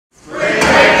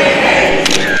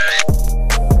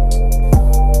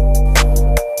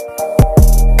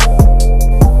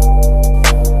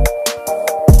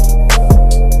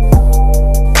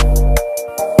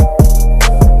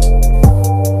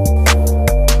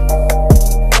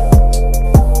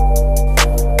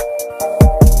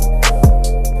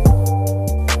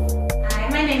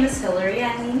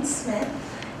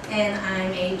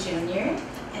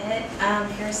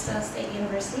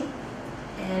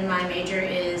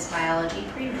Master's Biology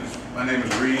pre-med. My name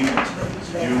is Reed,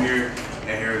 Junior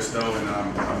at Harris-Stowe, and I'm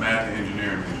a math and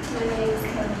engineering major. My name is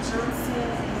Kelly Johnson,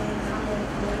 and I'm a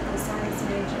political science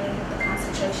major with a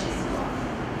concentration in law.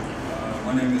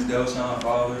 My name is Delshawn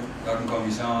Fowler. Y'all can call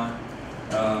me Sean.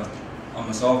 I'm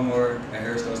a sophomore at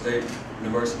Harris-Stowe State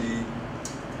University.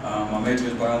 My major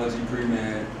is biology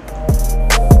pre-med.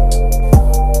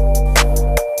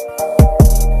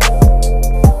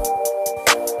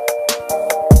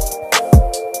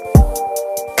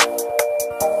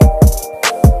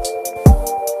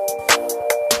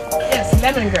 Yes,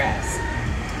 lemongrass.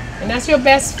 And that's your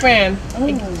best friend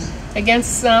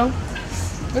against some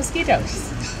mosquitoes.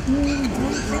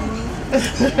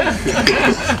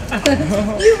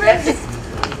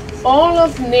 All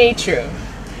of nature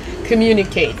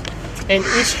communicate and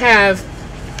each have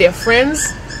their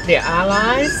friends, their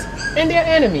allies, and their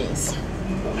enemies.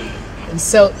 And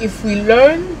so if we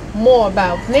learn more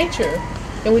about nature,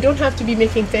 then we don't have to be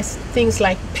making things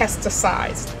like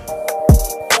pesticides.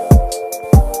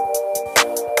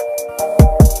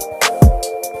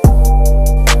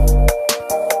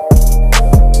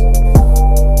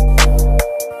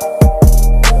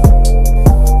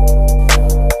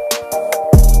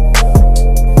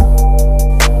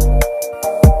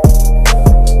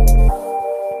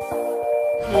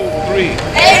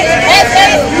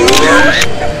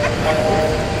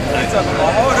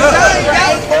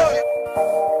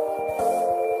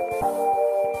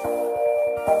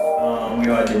 We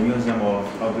are at the Museum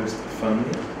of August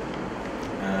Family.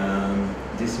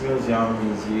 This museum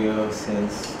is here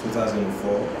since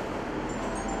 2004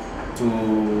 to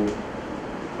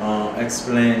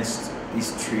explain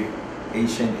history,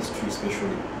 Asian history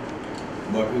especially.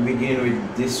 But we begin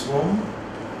with this room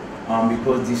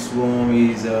because this room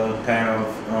is a kind of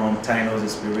Taino's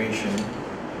inspiration,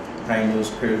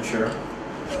 Taino's culture.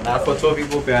 For 12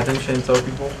 people, pay attention, 12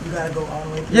 people. You gotta go all the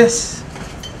way. Yes.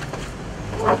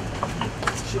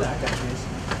 Shit, I got this.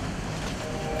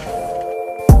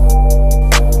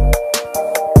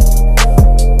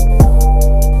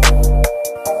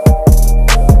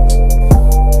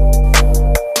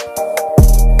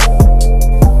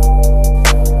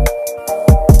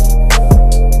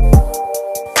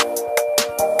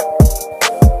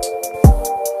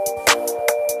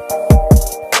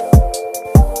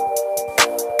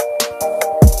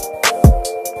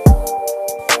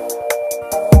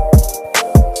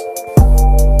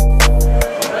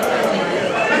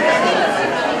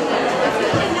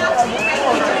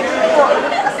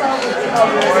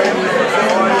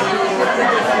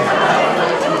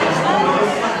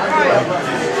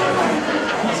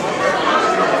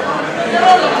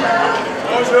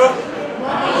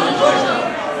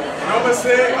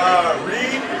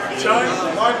 Reed,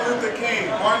 Martin Luther King.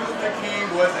 Martin Luther King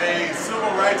was a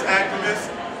civil rights activist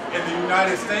in the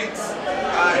United States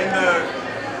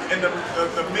in the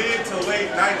mid to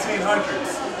late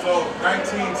 1900s. So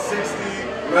 1960.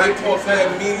 En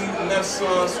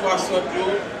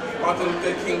 1962, Martin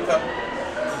Luther King a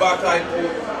bataille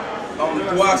pour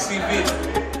droit civil.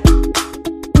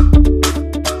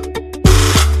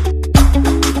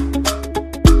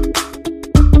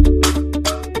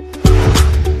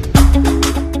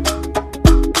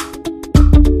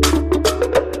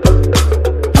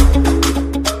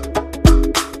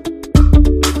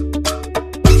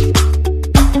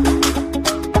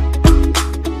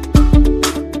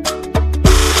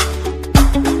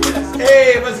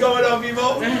 Hey, what's going on,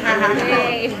 Vivo?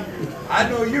 Hey. I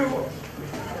know you.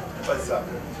 What's up?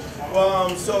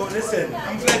 Well, so listen,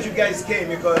 I'm glad you guys came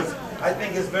because I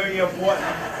think it's very important.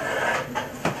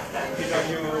 You know,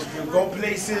 you go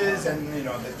places and, you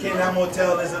know, the Kenham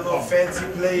Hotel is a little fancy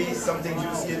place, some things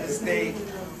you see in the state.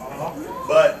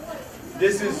 But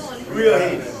this is real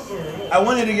Haiti. I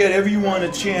wanted to get everyone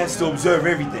a chance to observe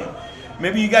everything.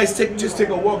 Maybe you guys just take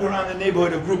a walk around the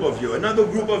neighborhood, a group of you. Another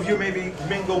group of you maybe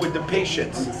mingle with the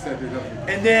patients.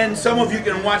 And then some of you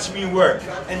can watch me work.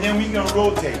 And then we can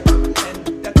rotate.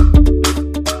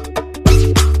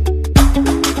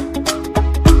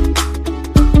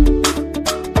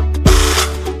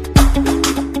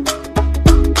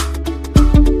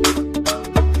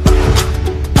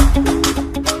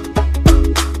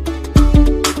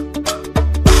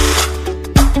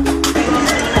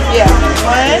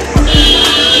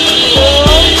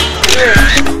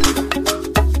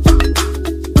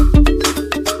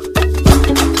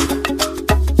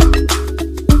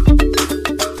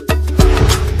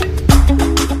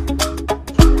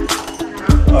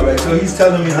 So he's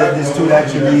telling me that this tooth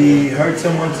actually hurts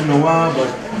him once in a while, but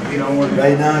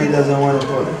right now he doesn't want to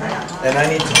pull it. And I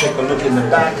need to take a look in the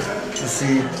back to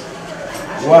see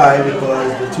why,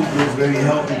 because the tooth looks very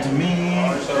healthy to me.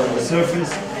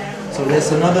 surface. So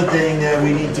that's another thing that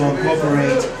we need to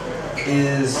incorporate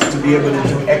is to be able to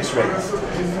do x-rays.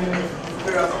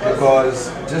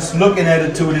 Because just looking at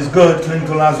it to it is good,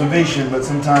 clinical observation, but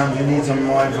sometimes you need some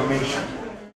more information.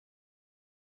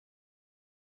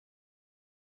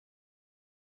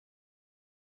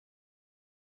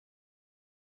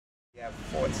 We have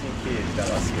 14 kids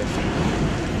that are special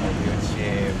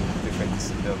wheelchair, different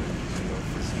disabilities, you know,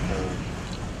 physical,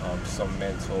 some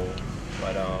mental,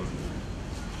 but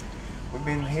we've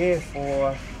been here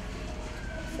for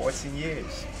 14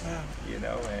 years, you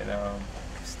know, and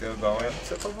still going.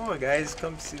 So come on, guys,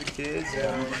 come see the kids.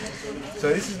 So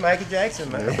this is Michael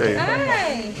Jackson, man.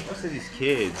 Hi. Most of these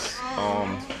kids,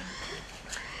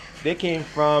 they came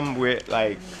from with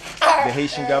like the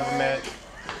Haitian government.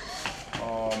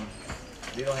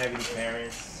 They don't have any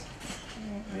parents.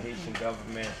 The Haitian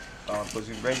government, because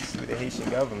we registered with the Haitian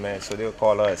government, so they'll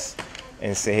call us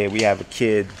and say, hey, we have a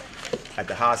kid at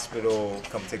the hospital,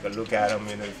 come take a look at him,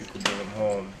 you know, if you could bring him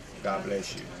home, God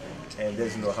bless you. And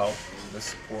there's no help, no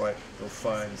support, no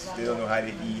funds. They don't know how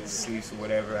to eat, sleep, or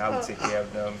whatever, how we take care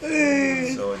of them.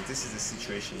 So this is the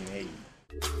situation in Haiti.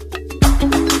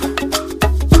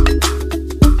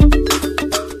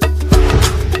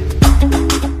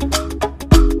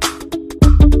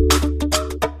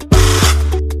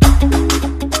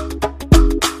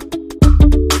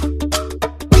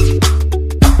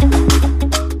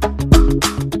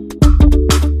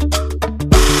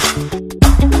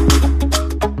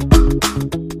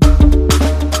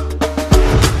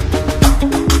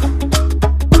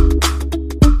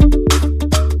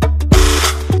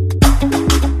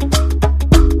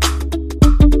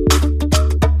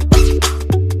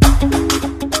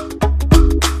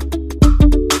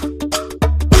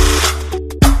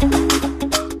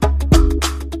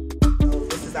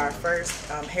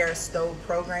 Harris-Stowe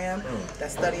program, that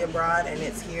study abroad, and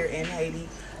it's here in Haiti.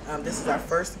 This is our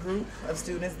first group of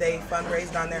students. They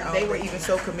fundraised on their own. They were even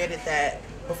so committed that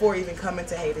before even coming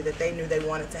to Haiti that they knew they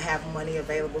wanted to have money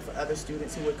available for other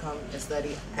students who would come and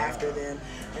study after them.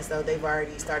 And so they've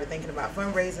already started thinking about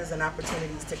fundraisers and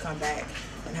opportunities to come back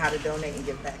and how to donate and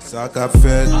give back. Sac à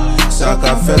fête, sac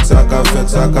à fête, sac à fête,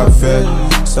 sac à fête,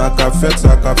 sac à fête,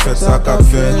 sac à fête, sac à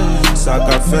fête, sac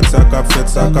à fête, sac à fête,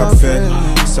 sac à fête,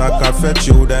 sac à fête,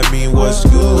 yo, that mean what's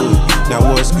good. Now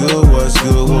what's good, what's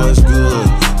good, what's good.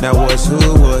 Now what's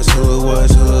hood, what's hood,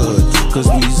 what's hood. Cause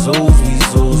we zoos, we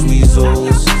zoos, we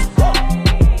zoos.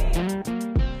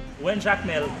 When Jacques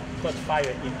Mel caught fire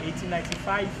in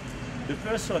 1895, the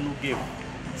person who gave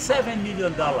 $7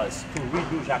 million to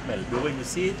redo Jacques Mel, the way you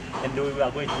see it and the way we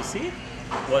are going to see it,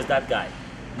 was that guy,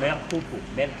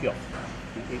 Melchior.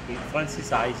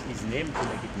 Francis his name to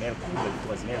make it Melchior, but it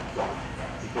was Melchior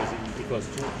because it was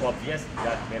too obvious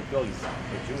that Melchior is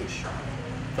a Jewish.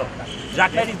 So,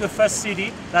 Jacques Mel is the first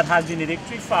city that has been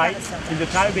electrified in the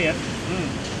Caribbean.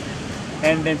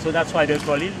 And then so that's why they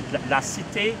call it La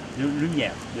Cité de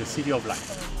Lumière, the city of light.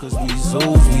 Cause we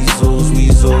zoos, we zoos, we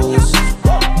zoos.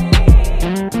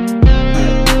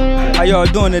 How y'all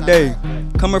doing today?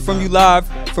 Coming from you live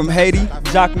from Haiti,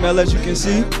 Jacques Mel, as you can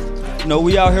see. You know,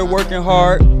 we out here working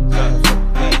hard. We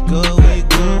good, we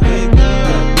good, we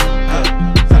good.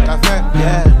 Sac à fête,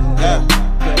 yeah, yeah.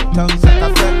 Tell me sac à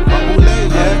fête, Mamboulé,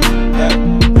 yeah, yeah.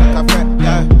 Sac à fête,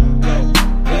 yeah.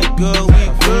 We good, we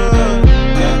good.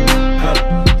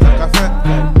 Sac à fête,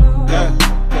 yeah.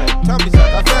 Tell me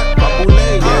sac à fête, Mamboulé,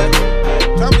 yeah.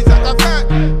 Tell me sac à fête,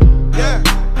 yeah.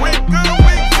 We good,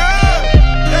 we good.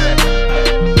 Yeah.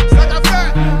 Sac à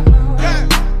fête, yeah.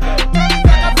 Tell me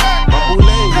sac à fête,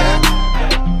 Mamboulé, yeah.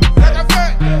 Sac à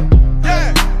fête,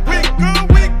 yeah. We good,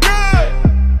 we good.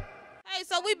 Hey,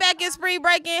 so we back in spring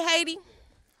break in Haiti.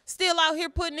 Still out here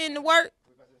putting in the work.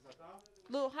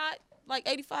 A little hot, like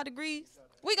 85 degrees.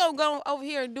 We gonna go over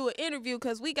here and do an interview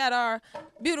because we got our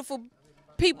beautiful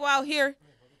people out here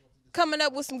coming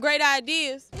up with some great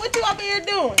ideas. What you up here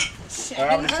doing?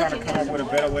 I was just trying to come up with a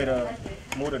better way to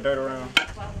move the dirt around.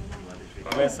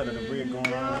 Less of the debris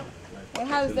going on. Well,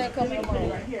 how is that coming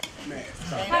along?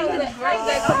 How is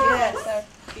that coming along, sir?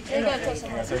 You ain't gotta touch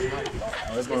something.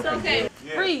 It's okay.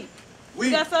 Reed,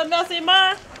 you got something else in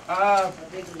mind?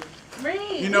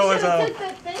 You know,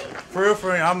 for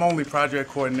real, I'm only project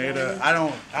coordinator. I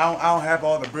don't have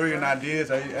all the brilliant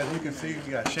ideas. As you can see,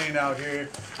 we got Shane out here.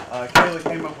 Kayla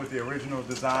came up with the original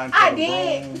design for the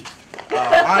room.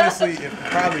 Honestly,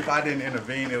 if I didn't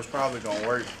intervene, it was probably gonna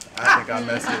work. I think I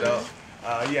messed it up.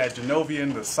 Yeah,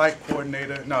 Genovian, the site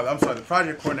coordinator. No, I'm sorry, the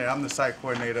project coordinator. I'm the site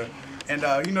coordinator.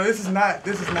 And you know, this is not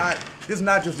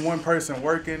just one person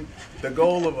working. The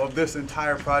goal of this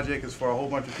entire project is for a whole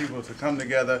bunch of people to come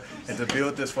together and to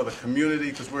build this for the community,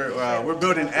 because we're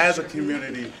building as a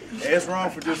community. It's wrong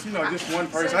for just one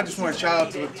person. I just want to shout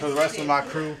out to the rest of my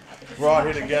crew. We're all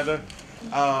here together.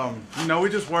 You know, we're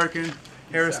just working.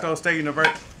 Harris-Stowe State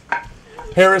University.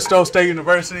 Harris-Stowe State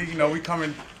University. You know,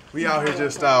 we out here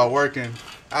just working.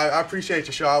 I appreciate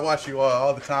your show. I watch you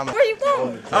all the time. Where you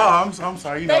going? Oh, I'm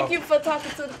sorry. Thank you for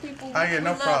talking to the people. Yeah,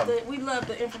 no problem. We love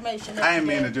the information. I ain't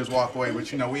mean to just walk away,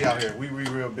 but you know, we out here. We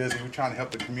real busy. We trying to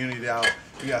help the community out.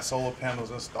 We got solar panels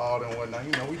installed and whatnot.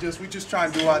 You know, we just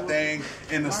trying to do our thing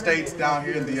in the States down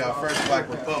here in the First Black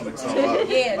Republic. So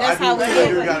yeah, that's how we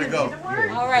do. We gotta go.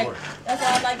 All right, that's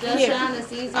all I like to hear.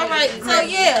 All right, so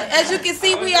yeah, as you can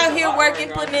see, we out here working,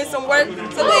 putting in some work.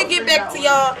 So we'll get back to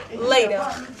y'all later.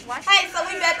 Hey, so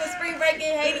we back with Spring Break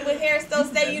in Haiti with Harris-Stowe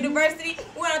State University.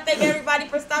 We want to thank everybody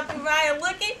for stopping by and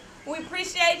looking. We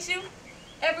appreciate you,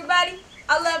 everybody.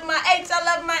 I love my H, I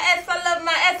love my S, I love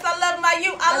my S, I love my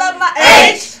U, I love my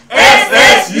H,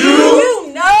 S, S, U.